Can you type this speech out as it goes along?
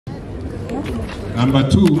Number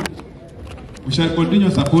 2, we shall continue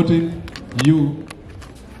supporting you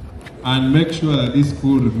and make sure that this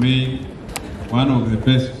school remains one of the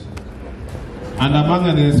best. And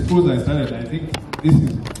among the schools I started, I think this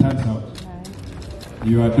turns out.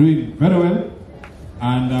 You are doing very well,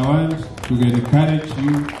 and I want to encourage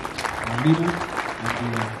you, and your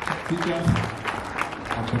teachers,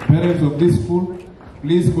 and the parents of this school.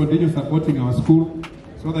 Please continue supporting our school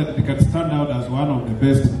so that it can stand out as one of the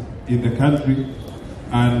best in the country,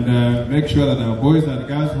 and make sure that our boys and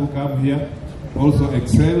girls who come here also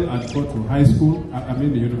excel and go to high school, the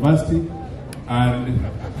university, and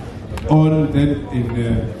all then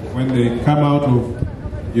when they come out of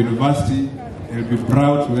university, they'll be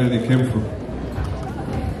proud to where they came from.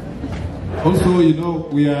 Also, you know,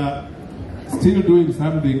 we are still doing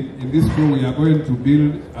something in this school. We are going to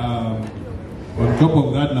build, on top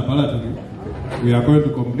of that laboratory, we are going to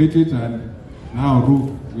complete it, and now roof.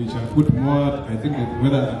 We shall put more, I think,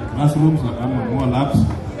 whether classrooms or more labs,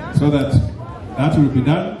 so that will be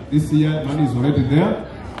done. This year, money is already there,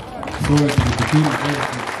 so it will become very.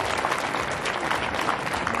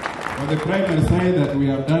 On the primary side, that we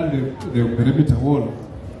have done the perimeter wall,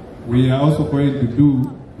 we are also going to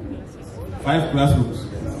do 5 classrooms.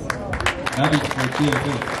 That is for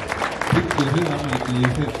GSS. 6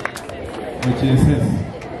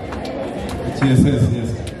 GSS, yes.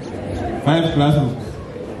 5 classrooms.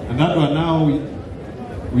 And that one now,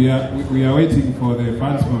 we are waiting for the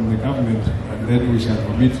funds from the government, and then we shall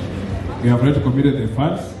commit. We have already committed the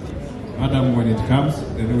funds. Madam, when it comes,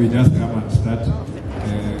 then we just come and start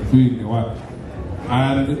doing the work.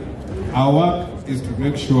 And our work is to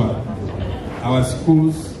make sure our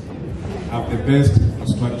schools have the best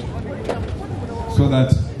infrastructure, so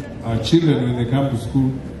that our children, when they come to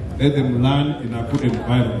school, let them learn in a good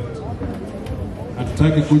environment.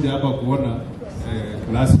 Hatutaki kuja hapa kuona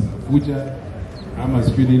class kuja ama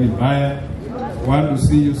sipini ni mbaya. Want to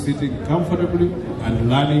see you sitting comfortably and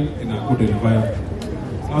learning in a good environment.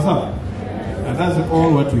 Awesome. And that's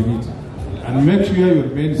all what we need. And make sure you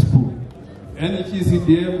remain school.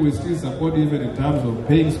 NGCDF will still support even in terms of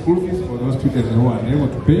paying school fees for those students who are unable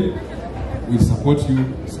to pay. We support you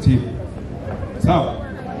still. So,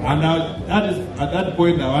 and at that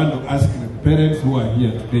point I want to ask the parents who are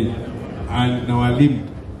here today and na walimu,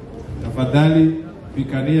 tafadhali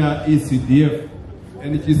pikania ECDF,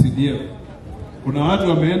 NGCDF. Kuna watu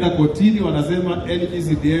wameenda kotini wanasema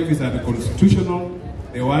NGCDF is unconstitutional.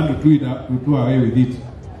 They want to do away with it.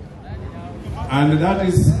 And that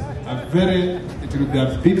is it will be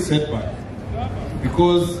a big setback,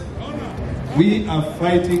 because we are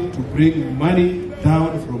fighting to bring money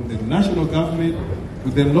down from the national government to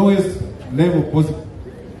the lowest level possible,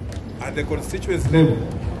 at the constituency level.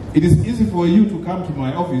 It is easy for you to come to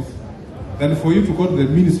my office than for you to go to the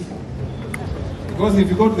ministry. Because if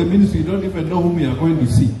you go to the ministry, you don't even know whom you are going to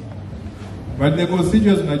see. But the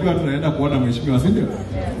constituency, unajua tunaenda kuona mheshimiwa, si ndio?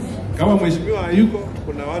 Kama mheshimiwa hayuko,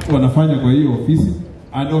 kuna watu wanafanya kwa hiyo ofisi,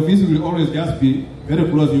 and the office will always just be very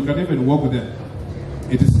close. You can even walk there.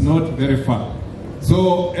 It is not very far.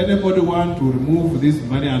 So anybody want to remove this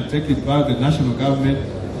money and take it back to the national government,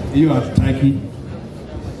 you are taking.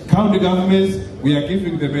 County governments, we are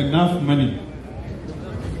giving them enough money,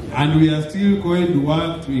 and we are still going to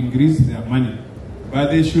want to increase their money.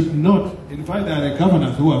 But they should not. In fact, there are the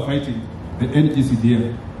governors who are fighting the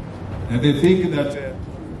NGCDF. And they think that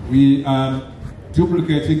we are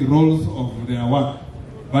duplicating roles of their work.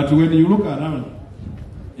 But when you look around,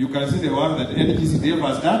 you can see the work that NGCDF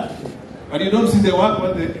has done, but you don't see the work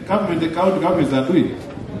what the government, the county governments are doing.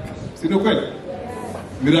 Sio kweli?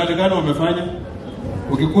 Miradi gani wamefanya?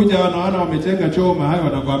 Ukikuja wanaona wamechenga choo mahali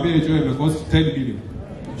wanakuambia choo imecost 10 million.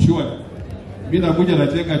 Sure. Mimi nakuja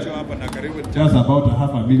nachenga choo hapa na karibu just about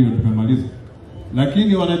 $500,000 tumemaliza.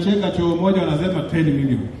 Lakini wanachenga choo moja wanasema 10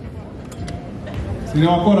 million. Sio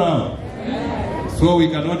wakora hao. So we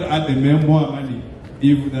cannot add the more money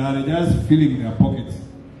if they are just filling their pockets.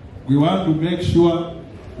 We want to make sure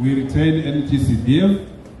we retain NGCDF.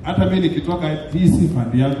 Hata mimi nikitoka TC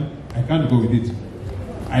fund yangu, I can't go with it.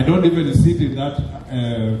 I don't even sit in that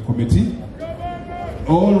committee.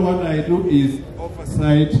 All what I do is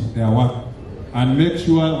oversight their work and make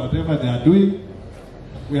sure whatever they are doing,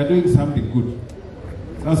 we are doing something good.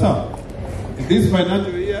 So, in this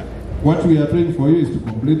financial year, what we are doing for you is to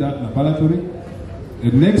complete that laboratory.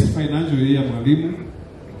 The next financial year, Mwalimu,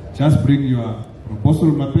 just bring your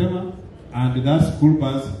proposal mapema, and that school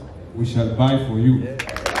bus we shall buy for you. Yeah.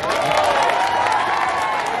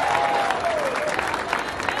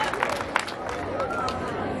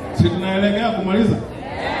 Tunaelekea kumaliza.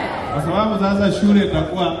 Kwa sababu sasa shule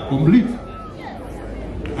itakuwa complete.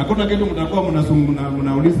 Hakuna kitu mtakuwa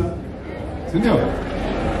mnauliza. Si ndio?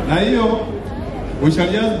 Na hiyo we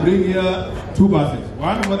shall just bring here 2 buses.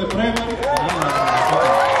 One for the primary,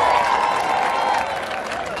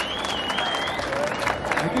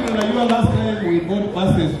 lakini unajua last time we bought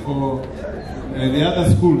buses for the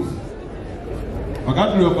other schools.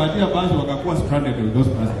 Wakati tuliopatia basi wakakuwa stranded with those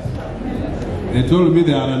buses. They told me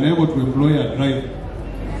they are unable to employ a driver.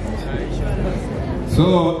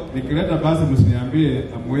 So, nikileta basi msiniambie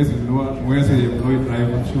mwezi employ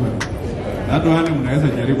driver sure. That one mnaweza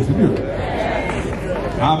jaribu, sio?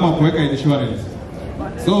 Ama kuweka insurance.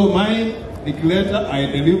 So mine nikileta I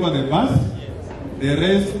deliver the bus. The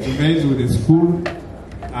rest remains with the school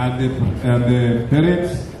and the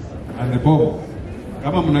parents and the board.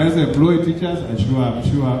 Kama mnaweza employ teachers, I'm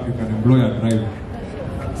sure you can employ a driver.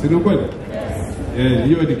 Sio kweli?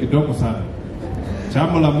 Hiyo ni kidogo sana.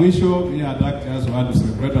 Jambo la mwisho, we are just want to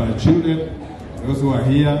celebrate our children, those who are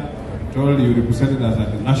here, told you represented us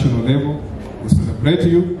at the national level. We celebrate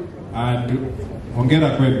you and hongera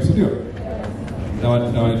kwenu, sio?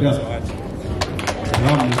 Tawaletea zawadi.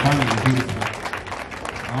 Salamu mfano mzuri.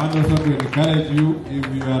 I want also to encourage you,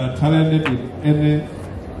 if you are talented in any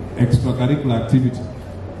extracurricular activity,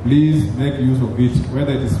 please make use of it,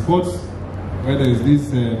 whether it is sports, whether it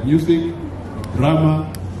is music, drama,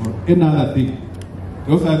 or any other thing.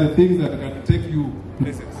 Those are the things that can take you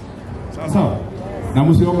places. Sawa. Na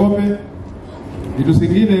msiogope. Vitu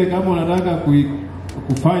zingine kama unataka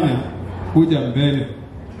kufanya kuja mbele.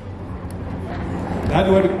 That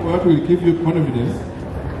what will give you confidence.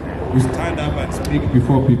 We stand up and speak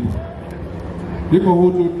before people. People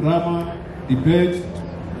who do drama, debate,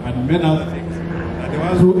 and many other things are the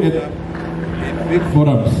ones who end up in big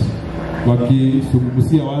forums.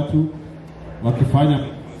 Wakizungumzia watu, wakifanya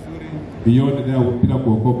beyond there bila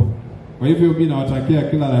kuogopa. Kwa hivyo mimi nawatakia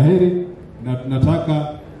kila laheri na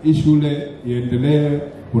tunataka hii shule iendelee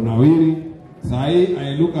kunawiri. Sai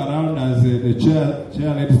I look around as the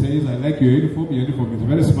chair lady says, I like your uniform. Your uniform is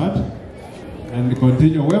very smart. And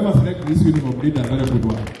continue. Whoever select this uniform did a very good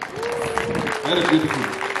one. Very beautiful.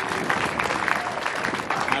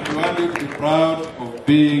 And we want you to be proud of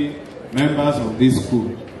being members of this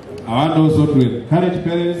school. I want also to encourage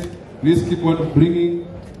parents, please keep on bringing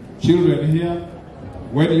children here.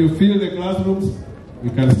 When you fill the classrooms, we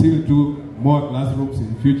can still do more classrooms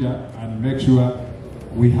in the future and make sure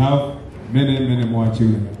we have many more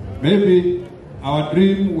children. Maybe our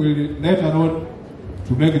dream will later on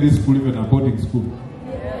to make this school even a boarding school.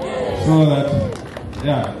 So that,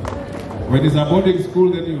 when it's a boarding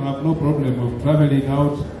school, then you have no problem of traveling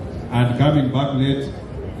out and coming back late.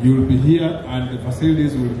 You will be here and the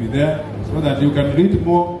facilities will be there so that you can read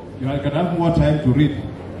more, you can have more time to read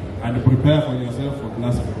and prepare for yourself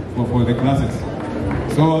for the classes.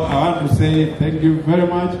 So I want to say thank you very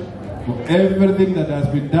much for everything that has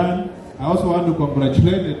been done. I also want to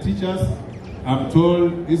congratulate the teachers. I'm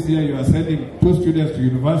told this year you are sending 2 students to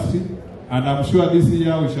university, and I'm sure this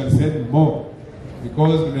year we shall send more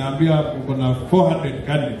because we are going to have 400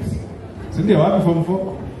 candidates. Cindy, what are from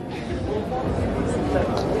 4?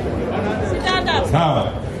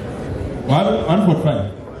 Sawa.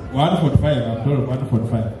 145. 145, I'm told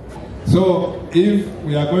 145. So if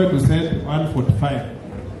we are going to send 145,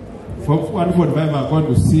 from 145 we are going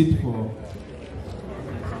to sit for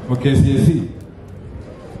KCSE.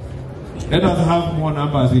 Let us have more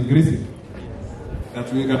numbers increasing,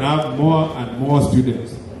 that we can have more and more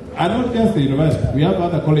students. And not just the university, we have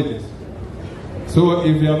other colleges. So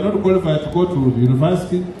if you are not qualified to go to the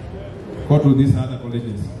university, go to these other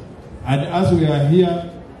colleges. And as we are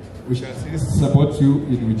here, we shall support you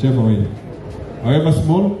in whichever way. However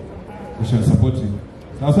small, we shall support you.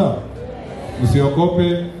 Sasa,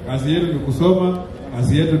 usiogope, kazi yetu ni kusoma,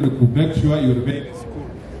 kazi yetu ni to make sure you remain in school.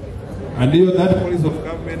 And that policy of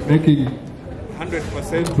government making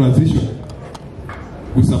 100% transition,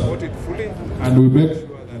 we support it fully and we make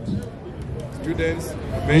sure that students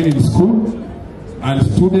remain in school and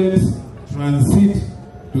students transit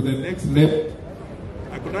to the next level.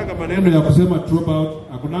 Hakunanga maneno ya kusema drop out,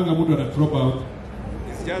 hakunanga mtu ana drop out.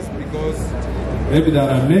 It's just because maybe they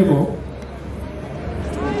are unable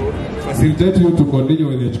to facilitate you to continue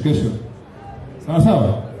with education.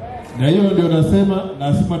 Sawa? Na hiyo ndio nasema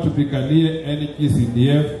lazima tupiganie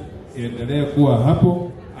NGCDF iendelee kuwa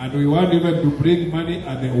hapo, and we want even to bring money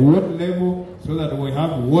at the ward level so that we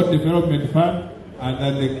have ward development fund, and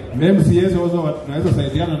that the MCAs also tunaweza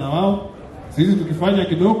saidiana na wao. Sisi tukifanya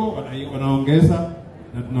kidogo wanaongeza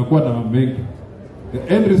na tunakuwa na mengi.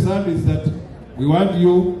 The end result is that we want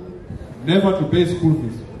you never to pay school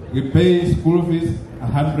fees. We pay school fees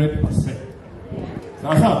 100%.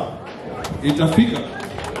 Sasa itafika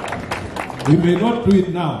We may not do it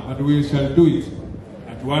now, but we shall do it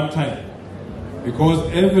at one time. Because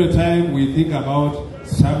every time we think about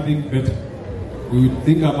something better, we will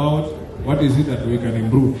think about what is it that we can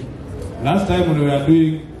improve. Last time when we were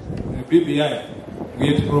doing the BBI, we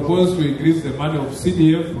had proposed to increase the money of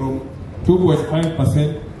CDF from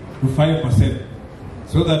 2.5% to 5%,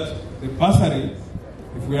 so that the bursary,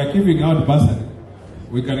 if we are giving out bursary,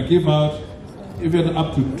 we can give out even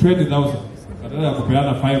up to 20,000, badala ya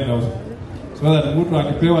kupeana 5,000, so that mtu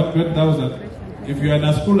akipewa 20,000, if you are in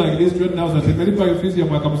a school like this, 20,000 imelipa fees ya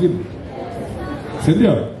mwaka mzima, si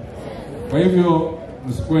ndio? Kwa hivyo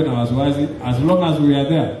msikuwe na wasiwasi. As long as we are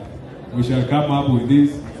there, we shall come up with this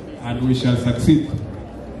and we shall succeed.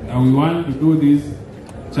 And we want to do this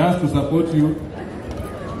just to support you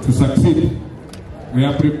to succeed. We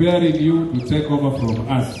are preparing you to take over from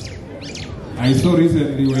us. I saw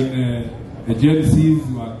recently when the Gen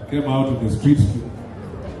Zs came out of the streets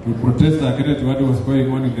to protest against what was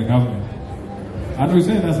going on in the government. And we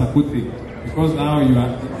say that's a good thing, because now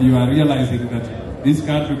you are realizing that this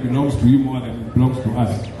country belongs to you more than it belongs to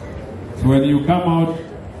us. So when you come out,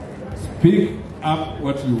 speak up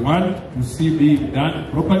what you want to see being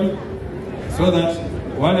done properly, so that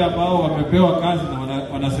wale ambao wamepewa kazi na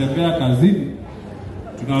wanasembea kazini,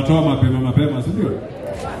 tunawatoa mapema, si ndio?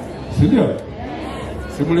 Si ndio?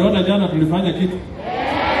 Si mliona jana tulifanya kitu?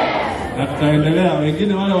 Na tutaendelea.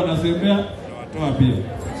 Wengine wale wanasembea, tunawatoa pia.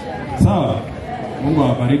 Sawa? Mungu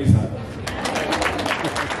awabariki sana.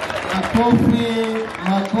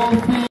 Makofi.